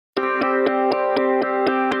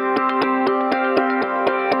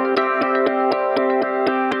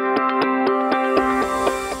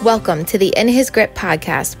Welcome to the In His Grip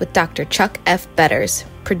podcast with Dr. Chuck F. Betters,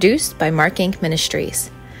 produced by Mark Inc. Ministries.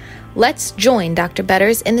 Let's join Dr.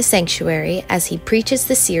 Betters in the sanctuary as he preaches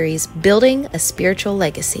the series, Building a Spiritual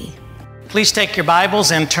Legacy. Please take your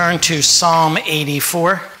Bibles and turn to Psalm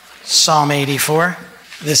 84. Psalm 84.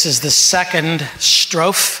 This is the second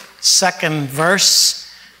strophe, second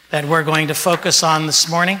verse that we're going to focus on this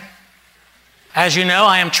morning. As you know,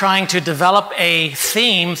 I am trying to develop a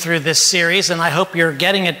theme through this series, and I hope you're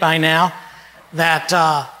getting it by now, that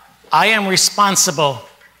I am responsible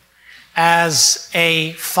as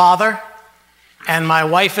a father, and my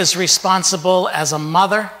wife is responsible as a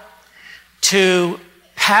mother to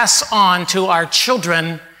pass on to our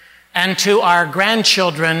children and to our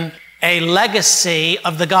grandchildren a legacy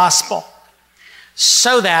of the gospel,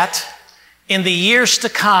 so that in the years to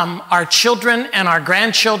come, our children and our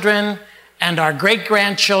grandchildren and our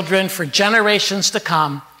great-grandchildren for generations to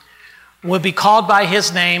come will be called by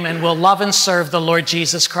his name and will love and serve the Lord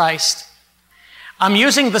Jesus Christ. I'm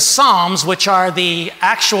using the Psalms, which are the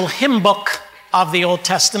actual hymn book of the Old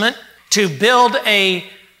Testament, to build a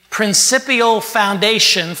principial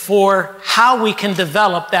foundation for how we can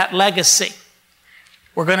develop that legacy.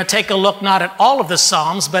 We're going to take a look not at all of the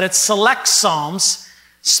Psalms, but at select Psalms,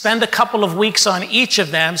 spend a couple of weeks on each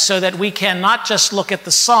of them so that we can not just look at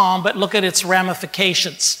the psalm, but look at its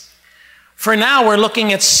ramifications. For now, we're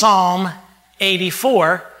looking at Psalm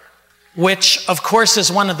 84, which, of course,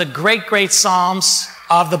 is one of the great psalms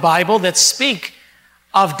of the Bible that speak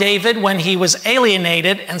of David when he was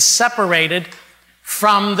alienated and separated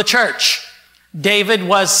from the church. David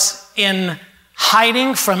was in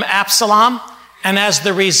hiding from Absalom, and as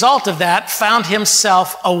the result of that, found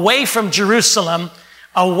himself away from Jerusalem,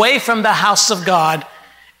 away from the house of God,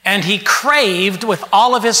 and he craved with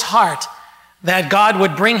all of his heart that God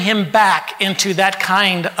would bring him back into that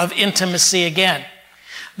kind of intimacy again.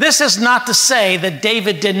 This is not to say that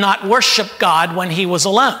David did not worship God when he was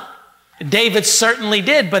alone. David certainly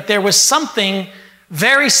did, but there was something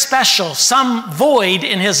very special, some void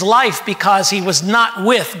in his life because he was not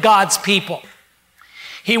with God's people.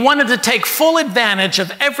 He wanted to take full advantage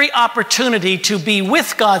of every opportunity to be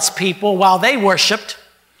with God's people while they worshiped,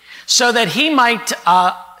 so that he might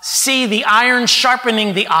see the iron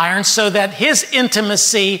sharpening the iron, so that his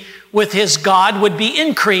intimacy with his God would be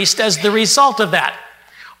increased as the result of that.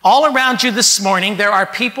 All around you this morning, there are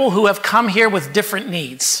people who have come here with different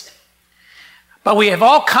needs. But we have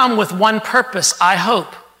all come with one purpose, I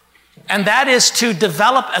hope, and that is to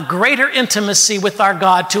develop a greater intimacy with our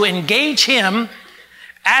God, to engage him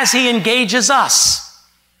as he engages us.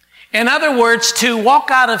 In other words, to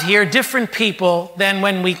walk out of here different people than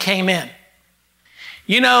when we came in.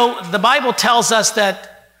 You know, the Bible tells us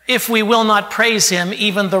that if we will not praise him,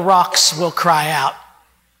 even the rocks will cry out.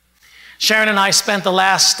 Sharon and I spent the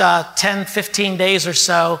last 10, 15 days or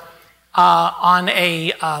so on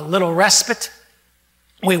a little respite.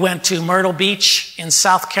 We went to Myrtle Beach in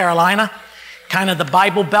South Carolina, kind of the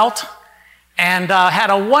Bible Belt, and had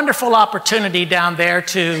a wonderful opportunity down there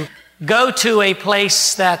to go to a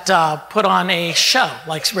place that put on a show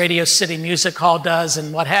like Radio City Music Hall does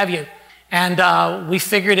and what have you. And we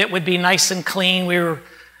figured it would be nice and clean. We were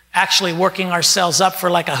actually working ourselves up for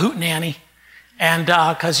like a hootenanny. And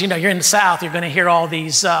because, you know, you're in the South, you're going to hear all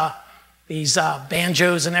these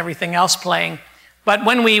banjos and everything else playing. But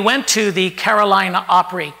when we went to the Carolina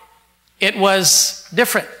Opry, it was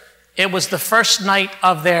different. It was the first night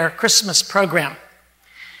of their Christmas program.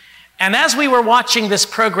 And as we were watching this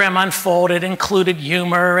program unfold, it included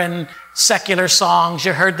humor and secular songs.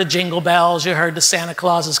 You heard the jingle bells, you heard the Santa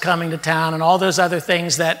Claus is coming to town, and all those other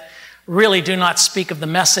things that really do not speak of the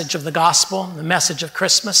message of the gospel, the message of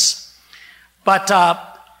Christmas. But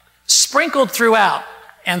sprinkled throughout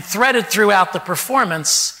and threaded throughout the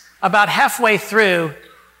performance, about halfway through,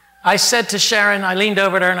 I said to Sharon, I leaned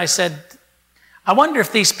over to her and I said, I wonder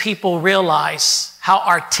if these people realize how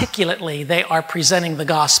articulately they are presenting the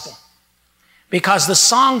gospel. Because the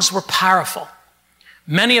songs were powerful.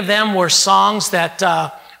 Many of them were songs that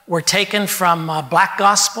were taken from black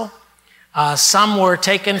gospel. Some were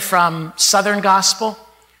taken from Southern gospel.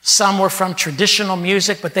 Some were from traditional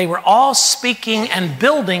music, but they were all speaking and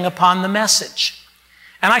building upon the message.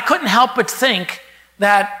 And I couldn't help but think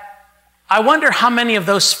that I wonder how many of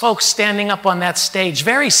those folks standing up on that stage,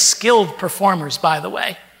 very skilled performers, by the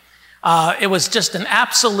way. It was just an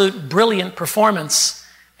absolute brilliant performance.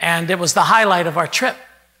 And it was the highlight of our trip.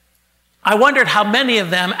 I wondered how many of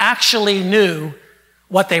them actually knew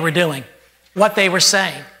what they were doing, what they were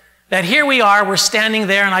saying. That here we are, we're standing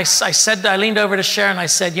there, and I leaned over to Sharon, I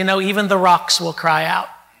said, you know, even the rocks will cry out.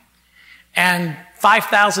 And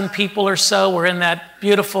 5,000 people or so were in that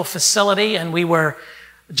beautiful facility, and we were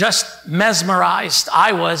just mesmerized.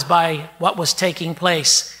 I was by what was taking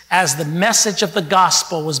place as the message of the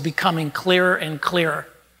gospel was becoming clearer and clearer.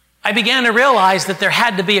 I began to realize that there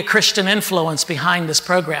had to be a Christian influence behind this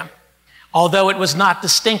program. Although it was not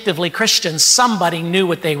distinctively Christian, somebody knew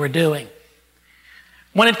what they were doing.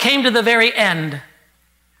 When it came to the very end,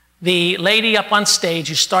 the lady up on stage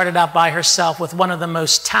who started out by herself with one of the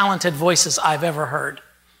most talented voices I've ever heard.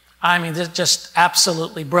 I mean, just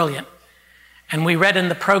absolutely brilliant. And we read in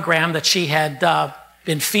the program that she had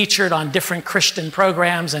been featured on different Christian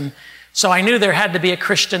programs, and so I knew there had to be a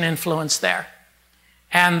Christian influence there.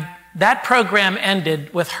 And that program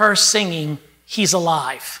ended with her singing, "He's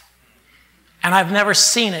Alive." And I've never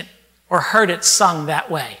seen it or heard it sung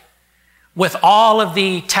that way, with all of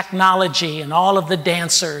the technology and all of the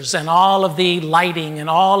dancers and all of the lighting and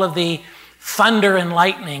all of the thunder and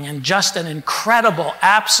lightning, and just an incredible,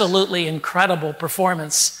 absolutely incredible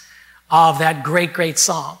performance of that great, great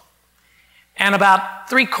song. And about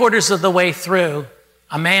 3/4 of the way through,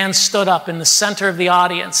 a man stood up in the center of the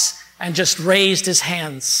audience and just raised his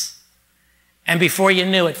hands. And before you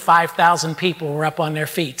knew it, 5,000 people were up on their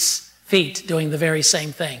feet doing the very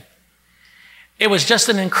same thing. It was just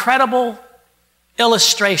an incredible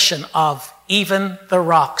illustration of even the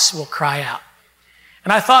rocks will cry out.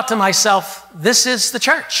 And I thought to myself, this is the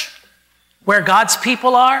church. Where God's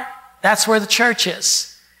people are, that's where the church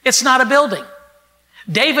is. It's not a building.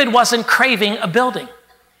 David wasn't craving a building.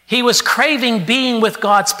 He was craving being with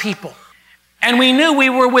God's people. And we knew we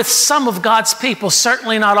were with some of God's people.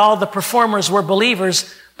 Certainly not all the performers were believers,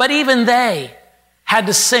 but even they had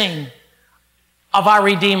to sing of our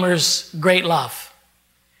Redeemer's great love.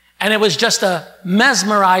 And it was just a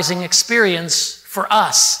mesmerizing experience for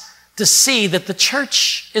us to see that the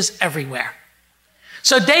church is everywhere.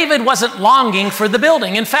 So David wasn't longing for the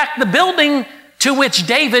building. In fact, the building to which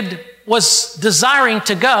David was desiring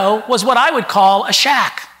to go was what I would call a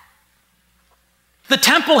shack. The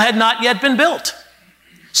temple had not yet been built.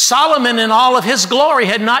 Solomon in all of his glory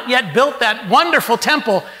had not yet built that wonderful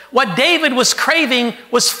temple. What David was craving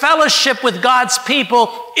was fellowship with God's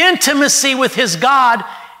people, intimacy with his God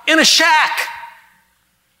in a shack.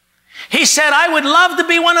 He said, I would love to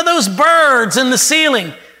be one of those birds in the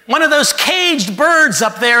ceiling, one of those caged birds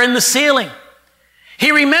up there in the ceiling.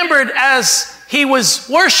 He remembered as he was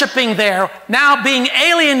worshiping there, now being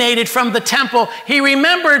alienated from the temple, he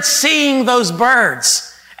remembered seeing those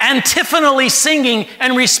birds, antiphonally singing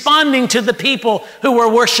and responding to the people who were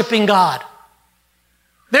worshiping God.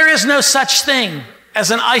 There is no such thing as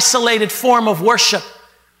an isolated form of worship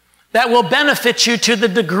that will benefit you to the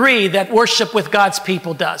degree that worship with God's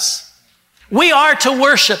people does. We are to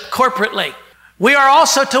worship corporately. We are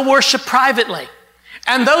also to worship privately.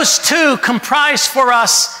 And those two comprise for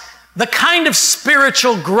us the kind of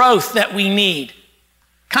spiritual growth that we need.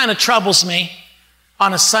 Kind of troubles me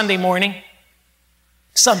on a Sunday morning,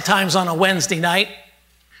 sometimes on a Wednesday night,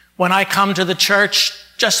 when I come to the church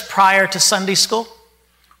just prior to Sunday school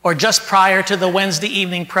or just prior to the Wednesday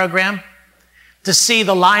evening program to see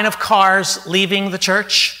the line of cars leaving the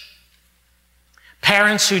church,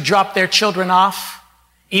 parents who drop their children off,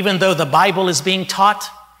 even though the Bible is being taught,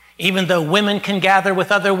 even though women can gather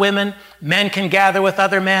with other women, men can gather with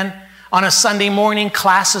other men. On a Sunday morning,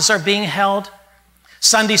 classes are being held.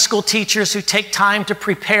 Sunday school teachers who take time to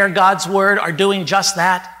prepare God's word are doing just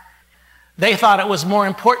that. They thought it was more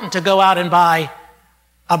important to go out and buy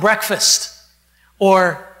a breakfast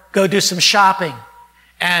or go do some shopping,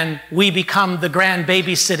 and we become the grand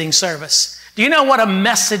babysitting service. Do you know what a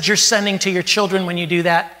message you're sending to your children when you do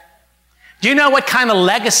that? Do you know what kind of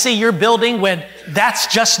legacy you're building when that's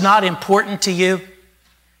just not important to you?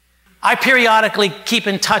 I periodically keep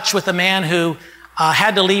in touch with a man who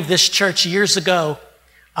had to leave this church years ago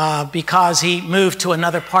because he moved to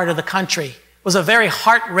another part of the country. It was a very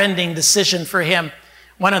heart-rending decision for him.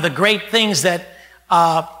 One of the great things that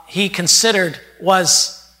he considered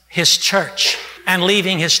was his church and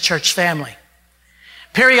leaving his church family.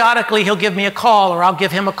 Periodically, he'll give me a call, or I'll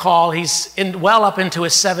give him a call. He's well up into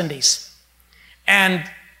his 70s. And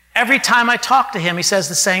every time I talk to him, he says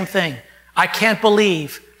the same thing. I can't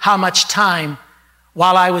believe how much time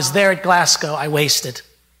while I was there at Glasgow I wasted.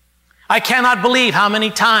 I cannot believe how many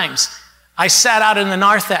times I sat out in the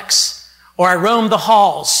narthex, or I roamed the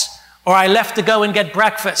halls, or I left to go and get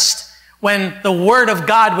breakfast when the Word of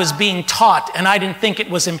God was being taught and I didn't think it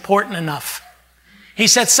was important enough. He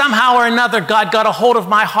said, somehow or another, God got a hold of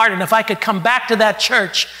my heart, and if I could come back to that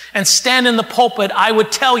church and stand in the pulpit, I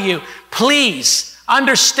would tell you, please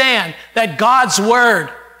understand that God's word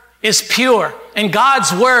is pure. and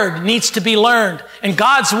God's word needs to be learned, and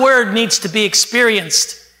God's word needs to be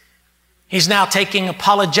experienced. He's now taking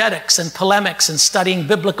apologetics and polemics and studying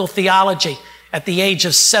biblical theology at the age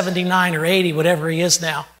of 79 or 80, whatever he is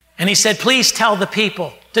now. And he said, please tell the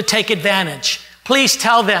people to take advantage. Please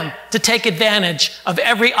tell them to take advantage of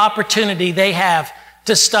every opportunity they have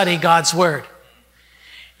to study God's word.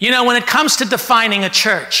 You know, when it comes to defining a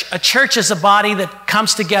church is a body that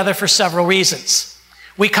comes together for several reasons.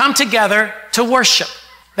 We come together to worship.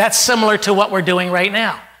 That's similar to what we're doing right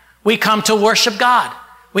now. We come to worship God.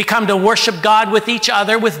 We come to worship God with each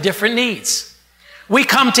other with different needs. We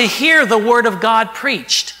come to hear the word of God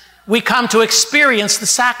preached. We come to experience the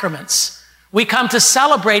sacraments. We come to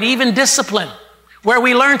celebrate even discipline, where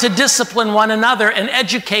we learn to discipline one another and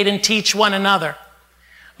educate and teach one another.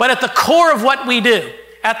 But at the core of what we do,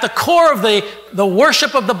 at the core of the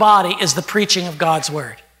worship of the body, is the preaching of God's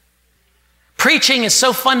word. Preaching is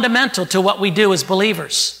so fundamental to what we do as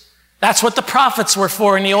believers. That's what the prophets were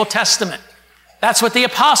for in the Old Testament. That's what the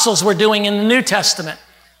apostles were doing in the New Testament.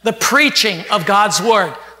 The preaching of God's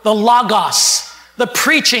word, the logos, the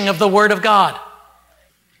preaching of the word of God.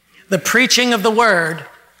 The preaching of the word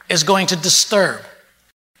is going to disturb,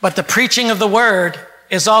 but the preaching of the word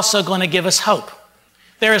is also going to give us hope.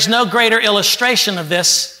 There is no greater illustration of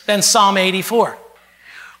this than Psalm 84.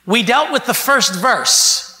 We dealt with the first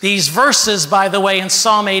verse. These verses, by the way, in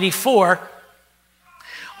Psalm 84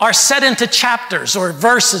 are set into chapters, or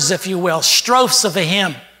verses, if you will, strophes of a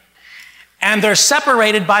hymn. And they're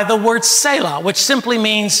separated by the word Selah, which simply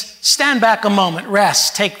means stand back a moment,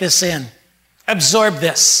 rest, take this in, absorb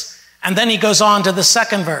this. And then he goes on to the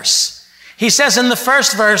second verse. He says in the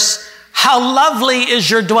first verse, how lovely is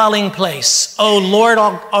your dwelling place, O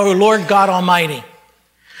Lord God Almighty.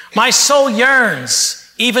 My soul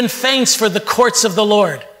yearns, even faints for the courts of the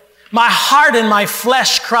Lord. My heart and my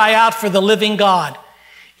flesh cry out for the living God.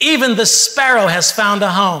 Even the sparrow has found a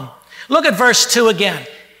home. Look at verse 2 again.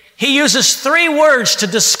 He uses 3 words to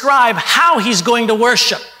describe how he's going to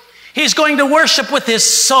worship. He's going to worship with his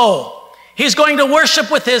soul. He's going to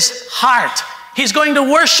worship with his heart. He's going to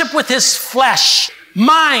worship with his flesh.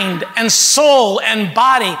 Mind and soul and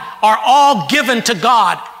body are all given to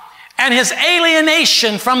God. And his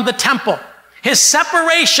alienation from the temple, his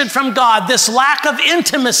separation from God, this lack of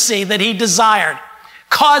intimacy that he desired,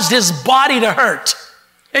 caused his body to hurt.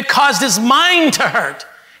 It caused his mind to hurt.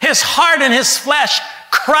 His heart and his flesh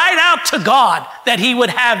cried out to God that he would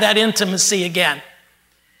have that intimacy again.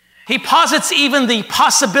 He posits even the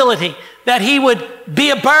possibility that he would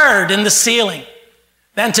be a bird in the ceiling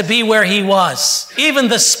than to be where he was. Even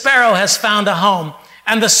the sparrow has found a home,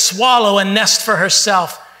 and the swallow a nest for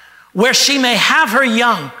herself, where she may have her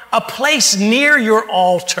young, a place near your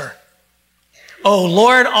altar. O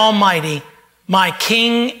Lord Almighty, my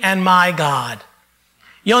King and my God.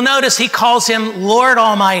 You'll notice he calls him Lord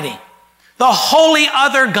Almighty, the holy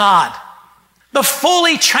other God, the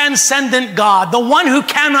fully transcendent God, the one who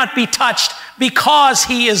cannot be touched because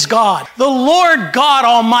he is God, the Lord God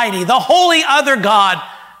Almighty, the holy other God.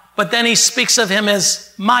 But then he speaks of him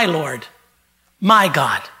as my Lord, my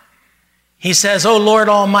God. He says, O Lord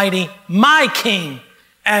Almighty, my King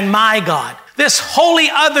and my God. This holy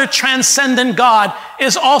other transcendent God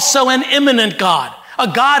is also an immanent God, a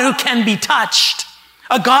God who can be touched,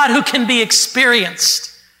 a God who can be experienced,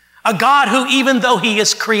 a God who, even though he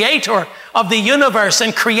is creator of the universe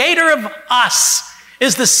and creator of us,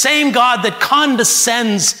 is the same God that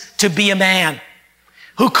condescends to be a man,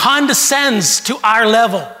 who condescends to our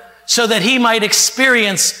level so that he might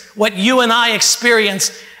experience what you and I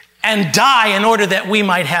experience and die in order that we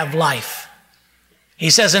might have life. He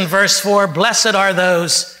says in verse 4, blessed are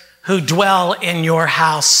those who dwell in your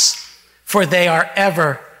house, for they are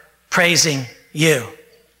ever praising you.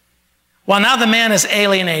 Well, now the man is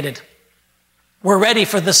alienated. We're ready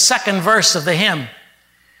for the second verse of the hymn.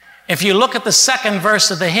 If you look at the second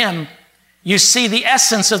verse of the hymn, you see the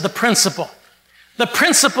essence of the principle. The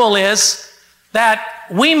principle is that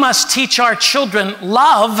we must teach our children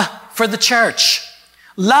love for the church,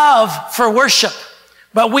 love for worship,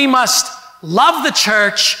 but we must love the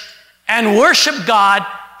church and worship God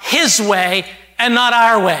his way and not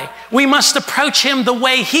our way. We must approach him the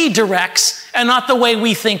way he directs and not the way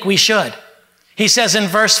we think we should. He says in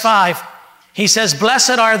verse 5, he says,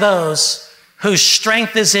 blessed are those whose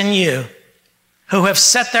strength is in you, who have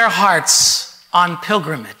set their hearts on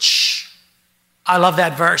pilgrimage. I love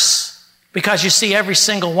that verse because you see every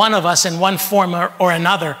single one of us in one form or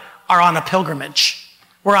another are on a pilgrimage.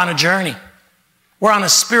 We're on a journey. We're on a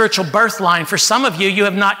spiritual birth line. For some of you, you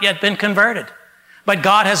have not yet been converted, but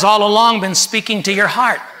God has all along been speaking to your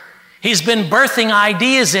heart. He's been birthing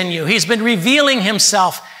ideas in you. He's been revealing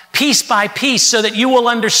himself piece by piece so that you will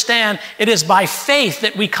understand it is by faith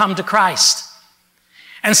that we come to Christ.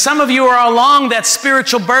 And some of you are along that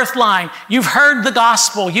spiritual birth line. You've heard the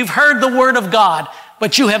gospel. You've heard the word of God,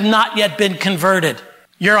 but you have not yet been converted.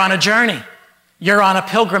 You're on a journey. You're on a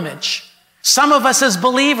pilgrimage. Some of us as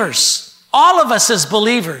believers, all of us as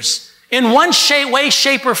believers, in one way,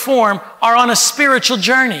 shape, or form, are on a spiritual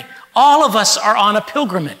journey. All of us are on a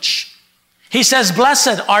pilgrimage. He says,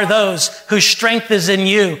 blessed are those whose strength is in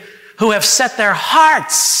you, who have set their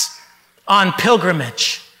hearts on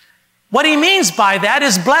pilgrimage. What he means by that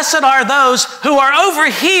is blessed are those who are over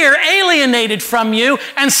here alienated from you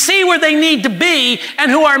and see where they need to be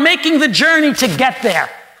and who are making the journey to get there.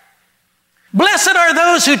 Blessed are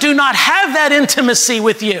those who do not have that intimacy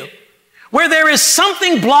with you, where there is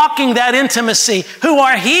something blocking that intimacy, who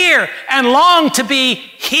are here and long to be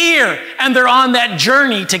here, and they're on that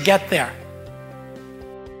journey to get there.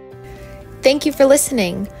 Thank you for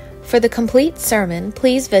listening. For the complete sermon,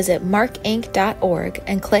 please visit markinc.org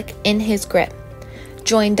and click In His Grip.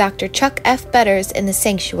 Join Dr. Chuck F. Betters in the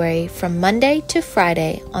sanctuary from Monday to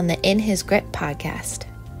Friday on the In His Grip podcast.